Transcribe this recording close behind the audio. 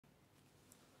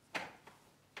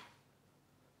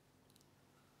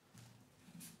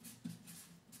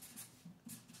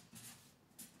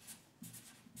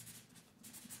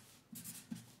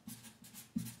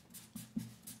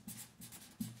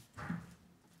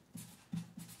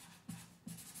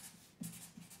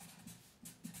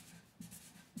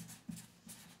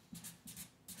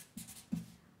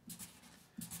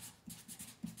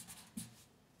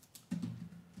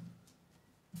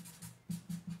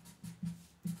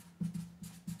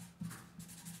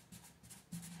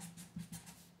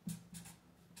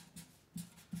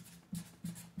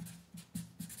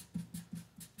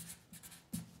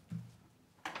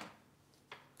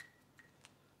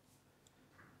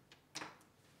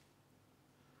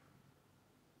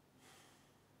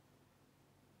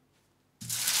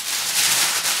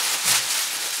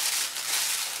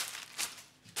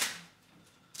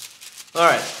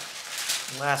Alright,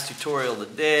 last tutorial of the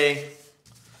day.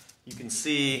 You can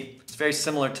see it's very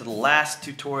similar to the last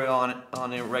tutorial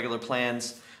on irregular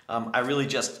plans. I really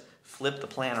just flipped the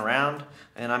plan around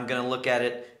and I'm going to look at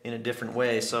it in a different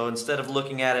way. So instead of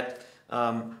looking at it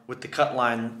with the cut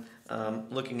line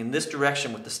looking in this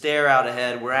direction with the stair out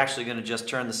ahead, we're actually going to just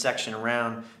turn the section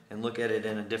around and look at it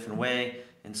in a different way.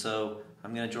 And so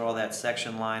I'm going to draw that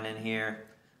section line in here.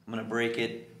 I'm going to break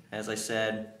it, as I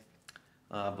said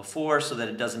before, so that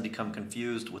it doesn't become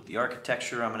confused with the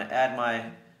architecture. I'm going to add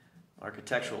my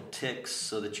architectural ticks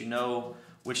so that you know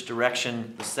which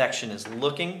direction the section is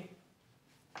looking.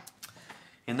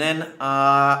 And then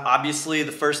obviously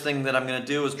the first thing that I'm going to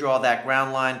do is draw that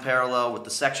ground line parallel with the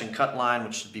section cut line,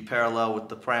 which should be parallel with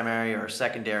the primary or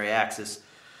secondary axis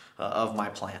of my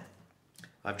plan.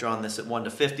 I've drawn this at 1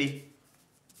 to 50,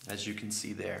 as you can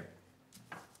see there.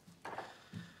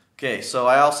 Okay, so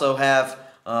I also have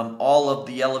all of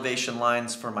the elevation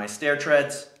lines for my stair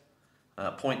treads,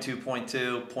 0.2,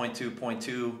 0.2, 0.2,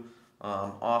 0.2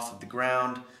 off of the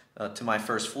ground to my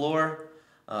first floor.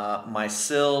 My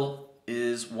sill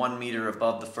is 1 meter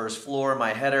above the first floor.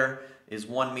 My header is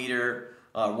 1 meter,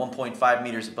 1.5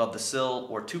 meters above the sill,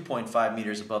 or 2.5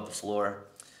 meters above the floor.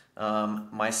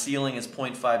 My ceiling is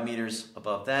 0.5 meters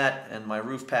above that, and my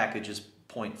roof package is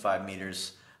 0.5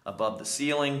 meters above the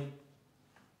ceiling.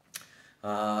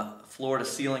 Floor to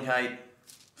ceiling height,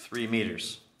 3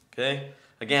 meters. Okay?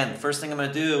 Again, the first thing I'm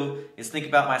going to do is think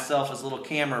about myself as a little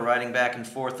camera riding back and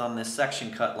forth on this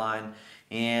section cut line,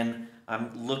 and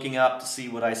I'm looking up to see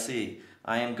what I see.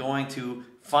 I am going to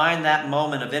find that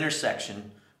moment of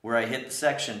intersection where I hit the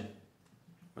section,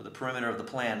 or the perimeter of the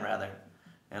plan rather,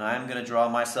 and I'm going to draw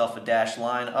myself a dashed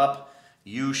line up.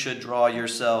 You should draw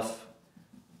yourself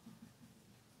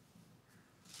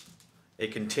a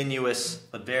continuous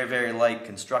but very, very light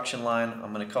construction line.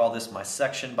 I'm going to call this my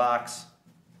section box.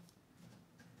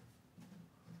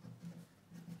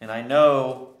 And I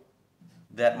know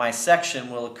that my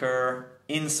section will occur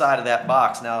inside of that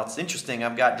box. Now it's interesting,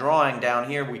 I've got drawing down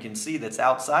here we can see that's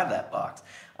outside that box.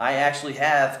 I actually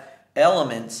have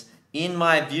elements in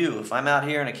my view. If I'm out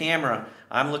here in a camera,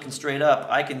 I'm looking straight up,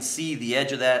 I can see the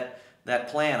edge of that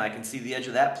plan, I can see the edge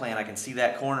of that plan, I can see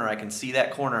that corner, I can see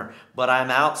that corner, but I'm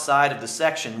outside of the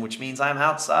section, which means I'm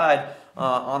outside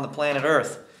on the planet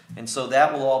Earth. And so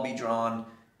that will all be drawn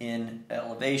in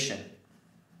elevation.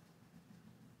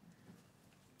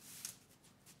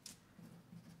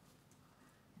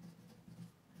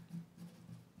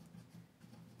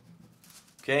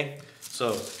 Okay,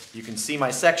 so you can see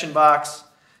my section box.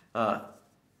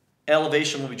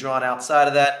 Elevation will be drawn outside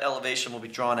of that. Elevation will be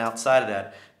drawn outside of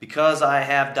that. Because I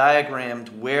have diagrammed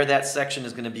where that section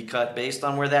is going to be cut based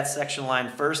on where that section line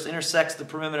first intersects the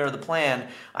perimeter of the plan,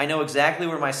 I know exactly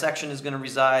where my section is going to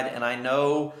reside, and I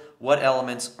know what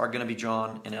elements are going to be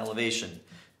drawn in elevation.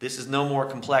 This is no more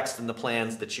complex than the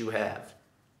plans that you have.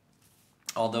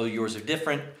 Although yours are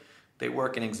different, they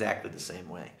work in exactly the same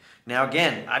way. Now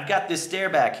again, I've got this stair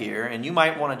back here, and you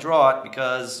might want to draw it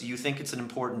because you think it's an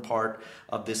important part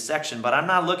of this section, but I'm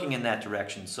not looking in that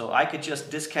direction. So I could just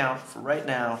discount for right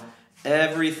now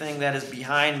everything that is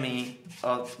behind me,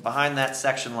 behind that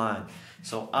section line.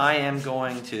 So I am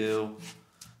going to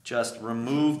just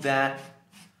remove that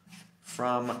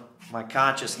from my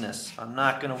consciousness. I'm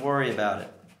not going to worry about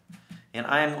it. And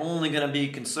I am only going to be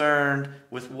concerned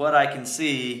with what I can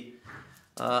see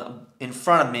in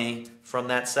front of me from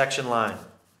that section line.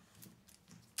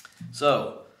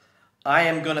 So I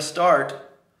am going to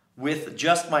start with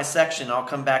just my section. I'll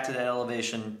come back to that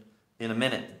elevation in a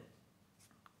minute.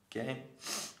 Okay?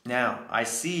 Now I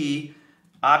see,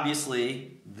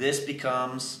 obviously, this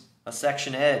becomes a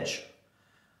section edge.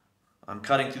 I'm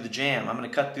cutting through the jamb. I'm going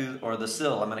to cut through, or the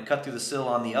sill. I'm going to cut through the sill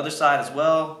on the other side as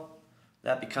well.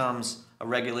 That becomes a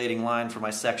regulating line for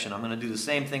my section. I'm going to do the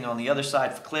same thing on the other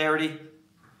side for clarity.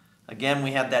 Again,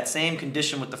 we have that same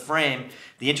condition with the frame.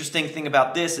 The interesting thing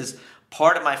about this is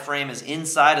part of my frame is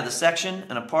inside of the section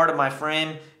and a part of my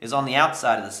frame is on the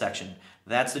outside of the section.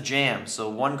 That's the jamb. So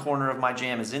one corner of my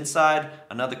jamb is inside,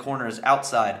 another corner is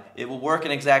outside. It will work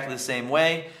in exactly the same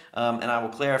way, and I will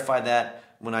clarify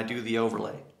that when I do the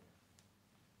overlay.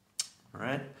 All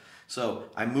right? So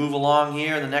I move along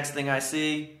here. The next thing I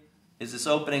see is this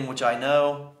opening, which I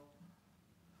know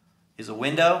is a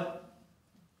window,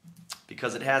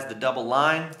 because it has the double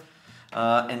line,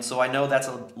 and so I know that's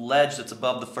a ledge that's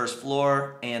above the first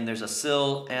floor, and there's a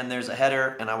sill and there's a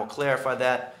header, and I will clarify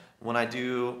that when I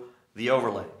do the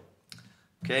overlay.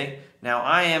 Okay, now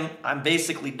I'm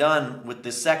basically done with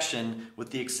this section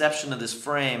with the exception of this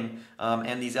frame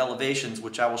and these elevations,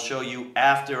 which I will show you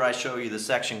after I show you the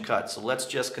section cut. So let's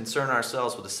just concern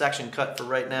ourselves with the section cut for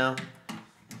right now.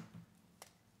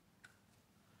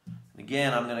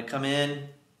 Again, I'm going to come in,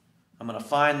 I'm going to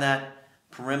find that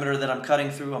perimeter that I'm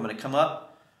cutting through, I'm going to come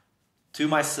up to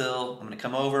my sill, I'm going to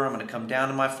come over, I'm going to come down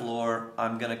to my floor,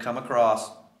 I'm going to come across,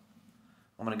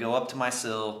 I'm going to go up to my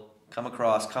sill, come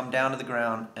across, come down to the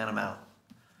ground, and I'm out.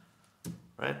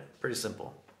 Right? Pretty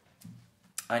simple.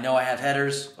 I know I have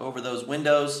headers over those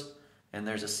windows, and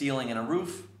there's a ceiling and a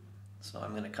roof, so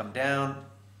I'm going to come down,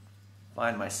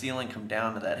 find my ceiling, come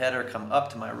down to that header, come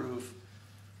up to my roof,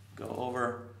 go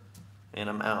over, and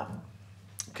I'm out.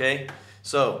 Okay?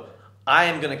 So I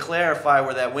am going to clarify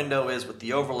where that window is with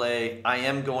the overlay. I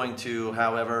am going to,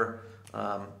 however,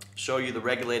 show you the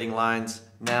regulating lines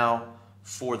now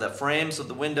for the frames of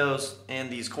the windows and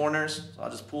these corners. So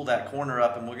I'll just pull that corner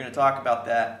up and we're going to talk about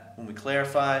that when we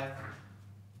clarify.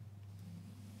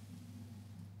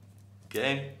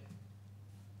 Okay.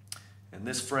 And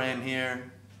this frame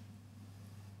here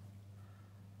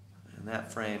and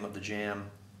that frame of the jamb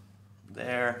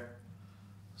there.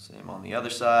 Same on the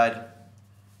other side.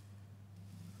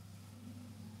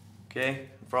 Okay.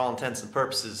 For all intents and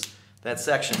purposes, that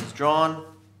section is drawn.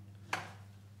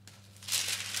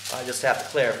 I just have to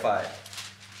clarify it.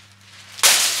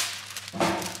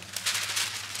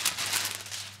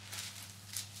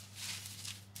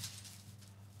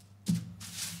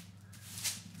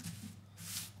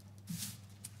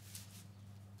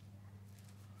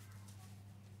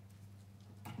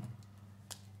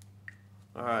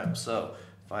 Alright, so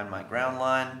find my ground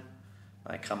line,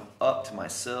 I come up to my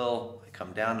sill, I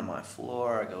come down to my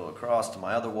floor, I go across to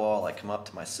my other wall, I come up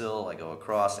to my sill, I go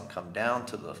across and come down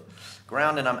to the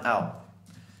ground, and I'm out.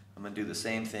 I'm going to do the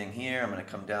same thing here. I'm going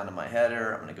to come down to my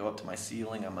header, I'm going to go up to my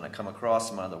ceiling, I'm going to come across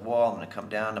to my other wall, I'm going to come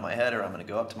down to my header, I'm going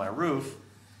to go up to my roof,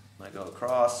 I'm going to go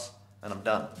across, and I'm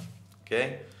done.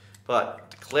 Okay?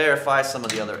 But to clarify some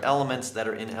of the other elements that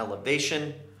are in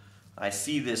elevation, I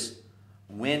see this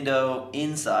window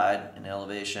inside an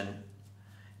elevation,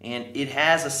 and it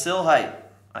has a sill height.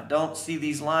 I don't see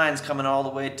these lines coming all the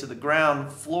way to the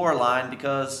ground floor line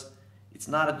because it's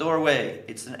not a doorway,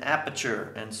 it's an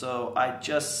aperture, and so I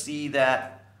just see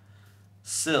that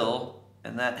sill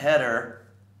and that header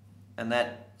and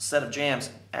that set of jambs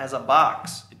as a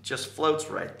box. It just floats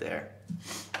right there.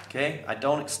 Okay? I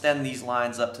don't extend these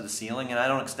lines up to the ceiling, and I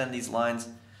don't extend these lines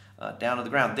down to the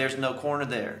ground. There's no corner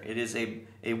there. It is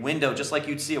a window, just like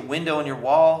you'd see a window in your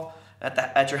wall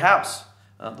at your house.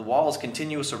 The wall is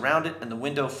continuous around it, and the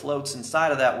window floats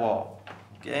inside of that wall.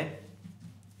 Okay?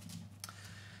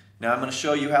 Now I'm going to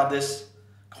show you how this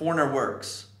corner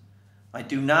works. I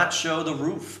do not show the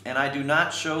roof, and I do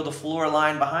not show the floor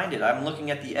line behind it. I'm looking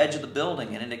at the edge of the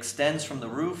building, and it extends from the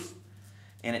roof,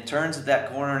 and it turns at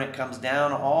that corner, and it comes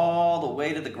down all the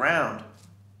way to the ground.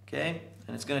 Okay?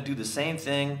 And it's going to do the same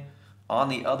thing on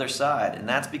the other side, and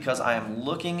that's because I am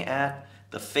looking at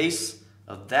the face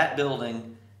of that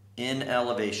building in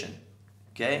elevation.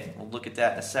 Okay? We'll look at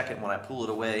that in a second when I pull it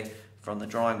away from the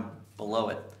drawing below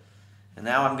it. And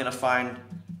now I'm going to find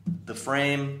the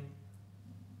frame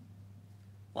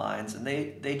lines, and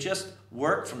they just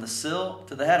work from the sill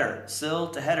to the header, sill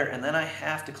to header, and then I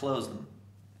have to close them.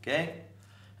 Okay?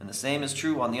 And the same is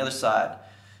true on the other side.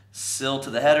 Sill to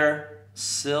the header,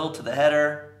 sill to the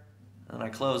header, and I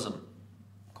close them.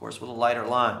 Of course, with a lighter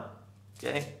line.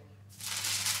 Okay?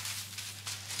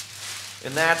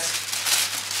 And that's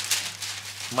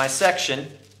my section,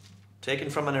 taken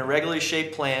from an irregularly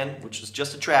shaped plan, which is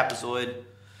just a trapezoid,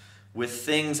 with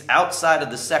things outside of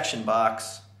the section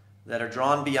box that are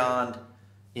drawn beyond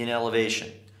in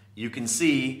elevation. You can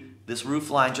see this roof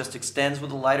line just extends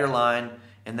with a lighter line,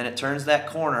 and then it turns that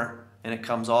corner, and it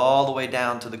comes all the way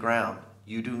down to the ground.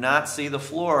 You do not see the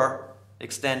floor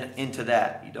extend into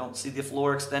that. You don't see the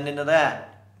floor extend into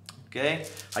that. Okay?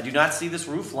 I do not see this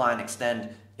roof line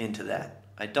extend into that.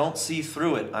 I don't see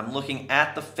through it. I'm looking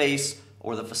at the face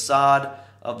or the facade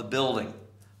of the building.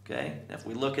 Okay? And if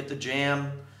we look at the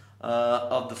jamb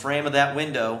of the frame of that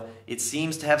window, it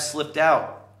seems to have slipped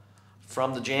out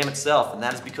from the jamb itself, and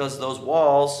that is because those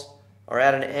walls are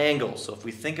at an angle. So if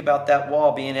we think about that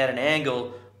wall being at an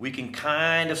angle, we can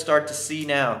kind of start to see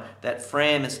now that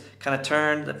frame is kind of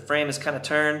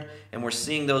turned, and we're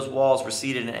seeing those walls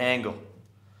recede at an angle.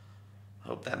 I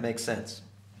hope that makes sense.